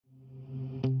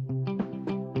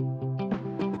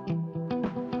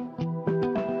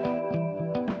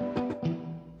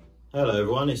Hello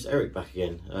everyone, it's Eric back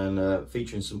again and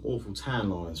featuring some awful tan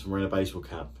lines from wearing a baseball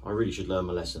cap. I really should learn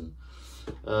my lesson.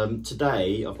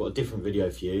 Today I've got a different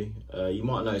video for you. You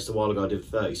might have noticed a while ago I did a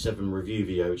 37 review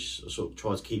video which sort of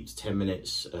tried to keep to 10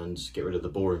 minutes and get rid of the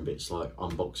boring bits like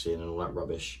unboxing and all that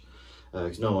rubbish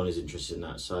because no one is interested in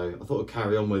that. So I thought I'd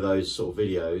carry on with those sort of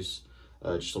videos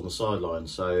just on the sideline.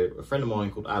 So a friend of mine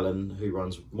called Alan, who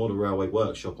runs Model Railway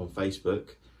Workshop on Facebook,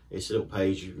 it's a little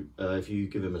page, if you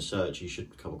give him a search you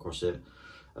should come across it.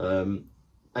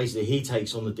 Basically he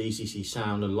takes on the DCC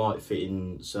Sound and light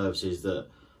fitting services that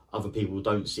other people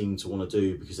don't seem to want to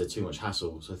do because they're too much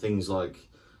hassle. So things like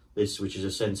this, which is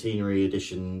a Centenary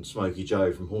Edition Smokey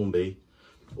Joe from Hornby.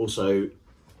 Also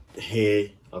here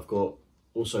I've got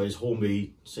also his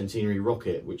Hornby Centenary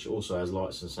Rocket, which also has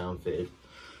lights and sound fitted,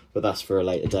 but that's for a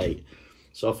later date.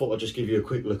 So I thought I'd just give you a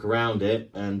quick look around it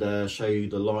and show you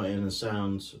the lighting and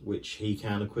sound which he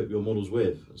can equip your models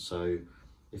with. So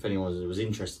if anyone was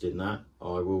interested in that,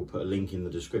 I will put a link in the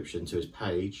description to his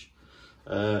page.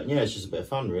 Yeah, it's just a bit of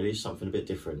fun really, something a bit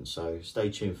different. So stay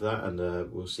tuned for that and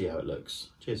we'll see how it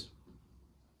looks. Cheers.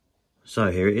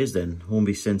 So here it is then,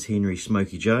 Hornby Centenary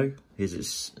Smokey Joe. Here's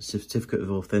its certificate of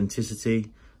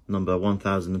authenticity, number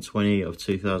 1020 of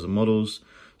 2000 models.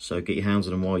 So get your hands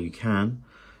on them while you can.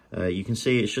 You can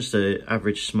see it's just an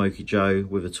average Smokey Joe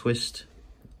with a twist.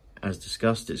 As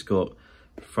discussed, it's got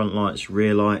front lights,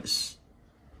 rear lights.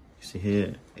 You see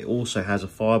here, it also has a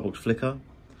firebox flicker.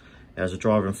 It has a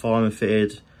driver and fireman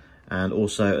fitted, and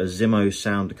also a Zimmo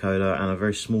sound decoder and a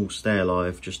very small stay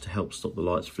alive just to help stop the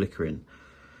lights flickering.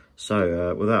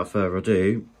 So without further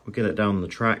ado, we'll get it down on the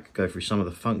track, go through some of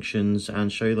the functions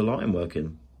and show you the lighting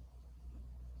working.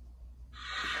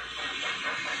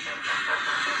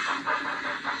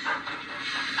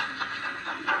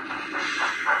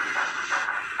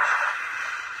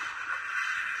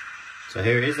 So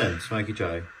here it is then, Smokey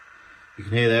Joe. You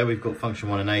can hear there we've got function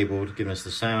 1 enabled, giving us the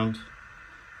sound.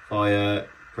 If I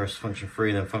press function 3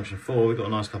 and then function 4, we've got a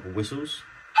nice couple of whistles.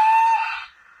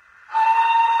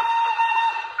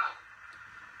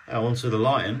 Now onto the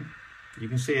lighting. You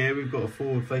can see here we've got a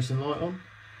forward facing light on.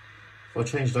 If I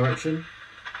change direction,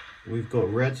 we've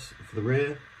got red for the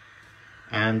rear.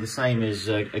 And the same is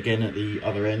again at the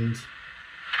other end,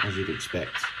 as you'd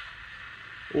expect.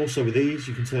 Also with these,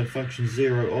 you can turn function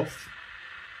 0 off.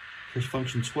 Push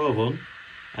function 12 on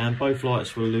and both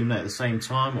lights will illuminate at the same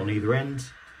time on either end.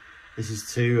 This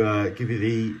is to give you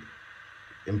the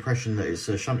impression that it's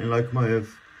a shunting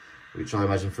locomotive, which I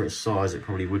imagine for its size it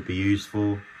probably would be used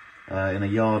for in a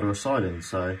yard or a siding.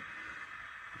 So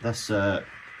that's what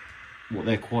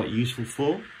they're quite useful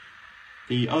for.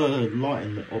 The other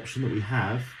lighting option that we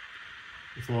have,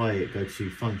 if I go to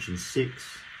function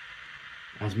 6,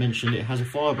 as mentioned, it has a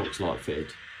firebox light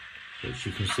fitted, which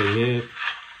you can see here.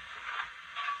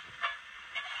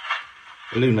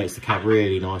 Illuminates the cab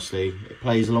really nicely. It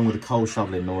plays along with the coal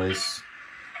shoveling noise,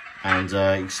 and you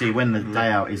can see when the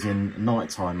layout is in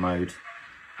nighttime mode,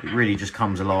 it really just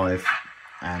comes alive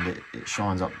and it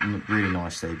shines up really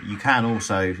nicely. But you can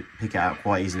also pick it out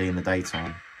quite easily in the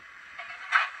daytime.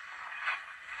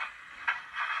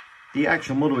 The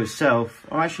actual model itself,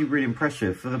 I'm actually really impressed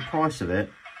with. For the price of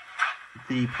it,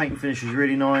 the paint finish is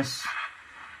really nice.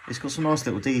 It's got some nice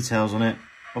little details on it.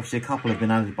 Obviously a couple have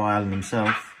been added by Alan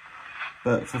himself.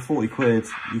 But for 40 quid,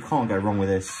 you can't go wrong with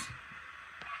this.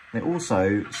 It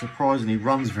also, surprisingly,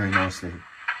 runs very nicely.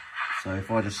 So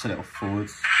if I just set it off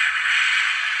forwards,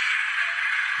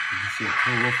 you can see it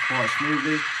pull off quite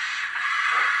smoothly.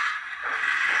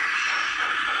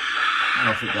 And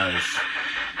off it goes.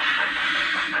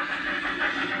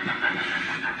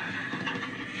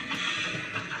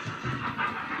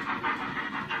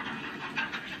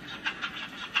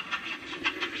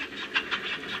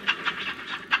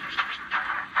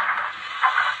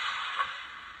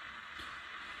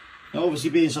 Now obviously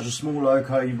being such a small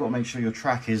loco, you've got to make sure your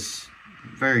track is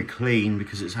very clean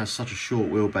because it has such a short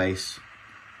wheelbase.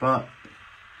 But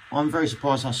I'm very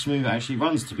surprised how smooth it actually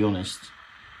runs, to be honest.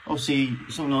 Obviously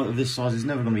something like this size is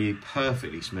never going to be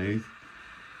perfectly smooth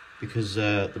because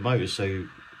the motor's so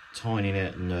tiny in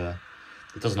it and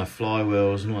it doesn't have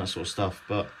flywheels and all that sort of stuff.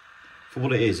 But for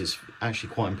what it is, it's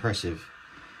actually quite impressive.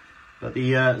 But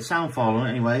the sound file on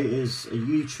it anyway is a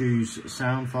U-Choose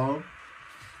sound file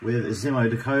with a Zimmo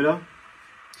decoder.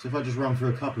 So if I just run through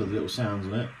a couple of the little sounds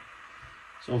on it.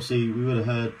 So obviously we would have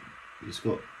heard it's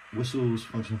got whistles,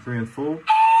 function 3 and 4.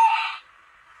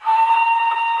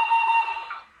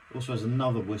 Also has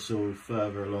another whistle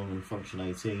further along in function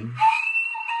 18.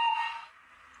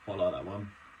 Quite like that one.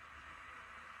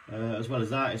 As well as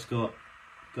that, it's got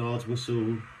guard's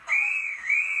whistle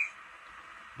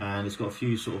and it's got a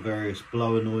few sort of various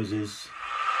blower noises.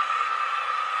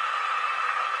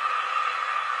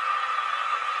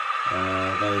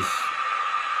 There's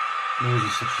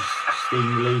noises such as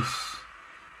steam release,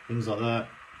 things like that.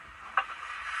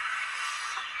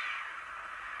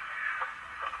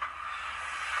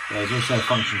 There's also a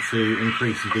function to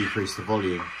increase and decrease the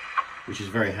volume, which is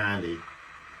very handy.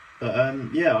 But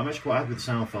yeah, I'm actually quite happy with the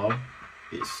sound file.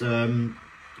 It's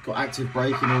got active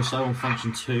braking also on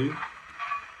function 2.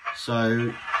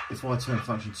 So if I turn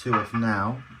function 2 off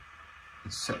now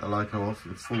and set the loco off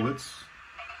and forwards,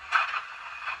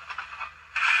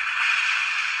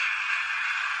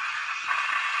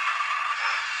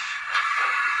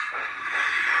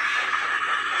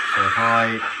 so if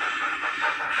I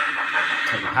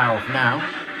take the power off now,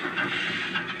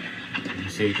 you can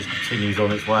see it just continues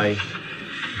on its way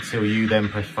until you then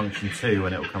press function 2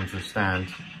 and it will come to a stand.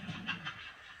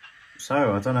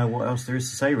 So I don't know what else there is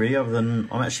to say really, other than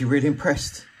I'm actually really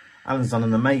impressed. Alan's done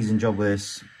an amazing job with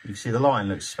this. You can see the lighting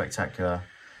looks spectacular,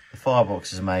 the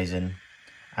firebox is amazing,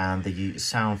 and the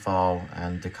sound file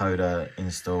and decoder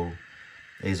install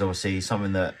is obviously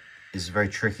something that is very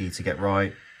tricky to get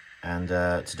right and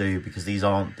to do, because these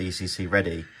aren't DCC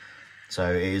ready, so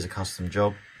it is a custom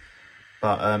job.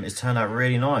 But it's turned out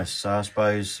really nice, so I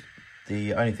suppose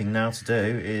the only thing now to do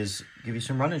is give you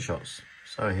some running shots.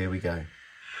 So here we go.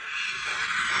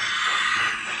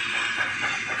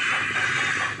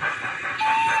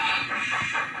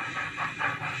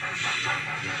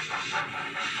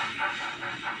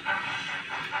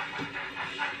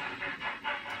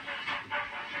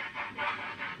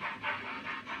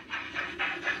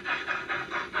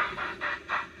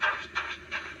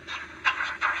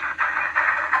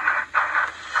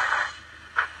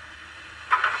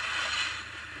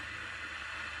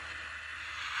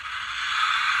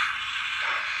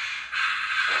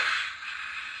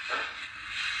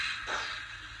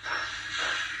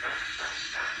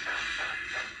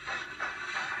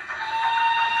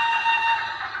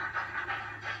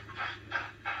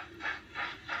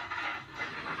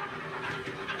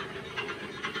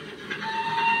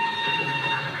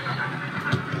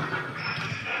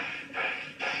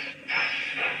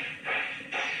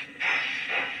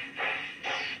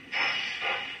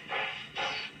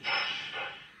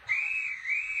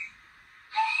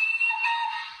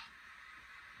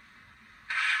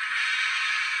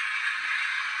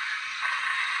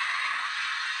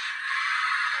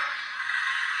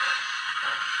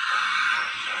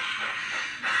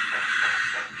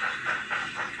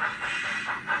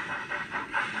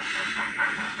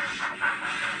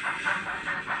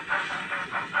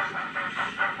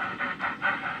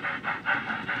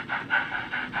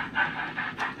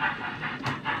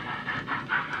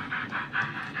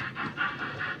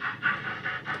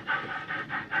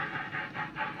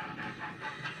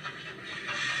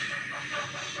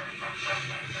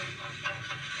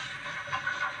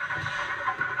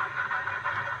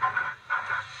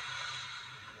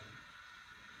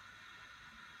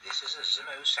 This is a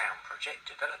Zimo sound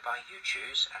project developed by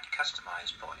UChoose and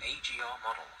customised for AGR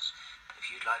models.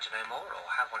 If you'd like to know more or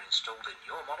have one installed in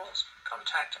your models,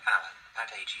 contact Alan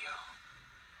at AGR.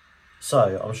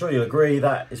 So, I'm sure you'll agree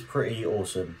that is pretty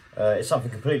awesome. It's something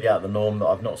completely out of the norm that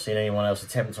I've not seen anyone else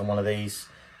attempt on one of these,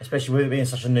 especially with it being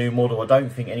such a new model. I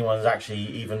don't think anyone has actually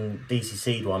even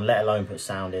DCC'd one, let alone put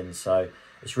sound in, so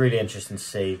it's really interesting to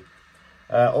see.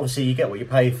 Obviously, you get what you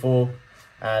pay for,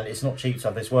 and it's not cheap to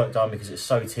have this work done because it's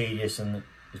so tedious and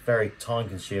it's very time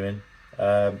consuming.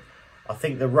 I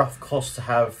think the rough cost to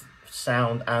have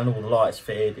sound and all the lights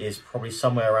fitted is probably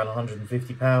somewhere around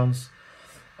 £150.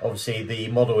 Obviously the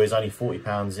model is only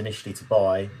 £40 initially to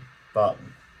buy, but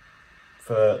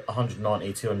for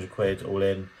 190, 200 quid all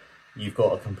in, you've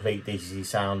got a complete DCC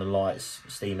sound and lights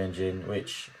steam engine,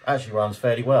 which actually runs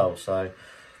fairly well. So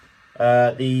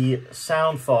the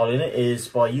sound file in it is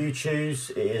by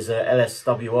UChoose. It is a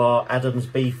LSWR Adams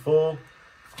B4.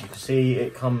 You can see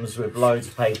it comes with loads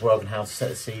of paperwork on how to set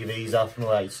the CVs up and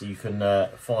all that, so you can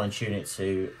fine tune it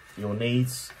to your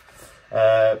needs.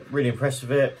 Really impressed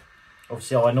with it.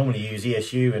 Obviously I normally use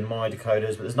ESU in my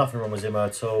decoders, but there's nothing wrong with Zimo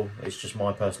at all. It's just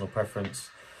my personal preference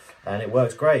and it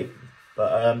works great.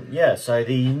 But yeah, so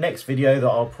the next video that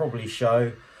I'll probably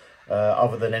show,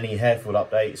 other than any Harefield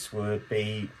updates, would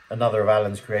be another of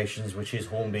Alan's creations, which is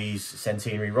Hornby's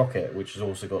Centenary Rocket, which has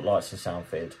also got lights and sound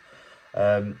fitted.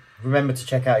 Remember to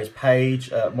check out his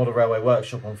page, Model Railway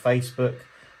Workshop on Facebook.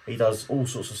 He does all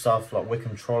sorts of stuff like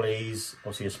Wickham trolleys,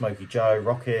 obviously a Smokey Joe,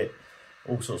 Rocket,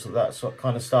 all sorts of that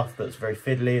kind of stuff that's very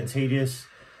fiddly and tedious.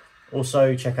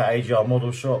 Also check out AGR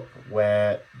Model Shop,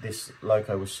 where this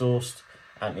loco was sourced,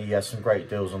 and he has some great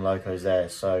deals on locos there,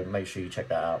 so make sure you check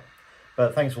that out.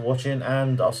 But thanks for watching,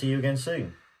 and I'll see you again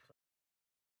soon.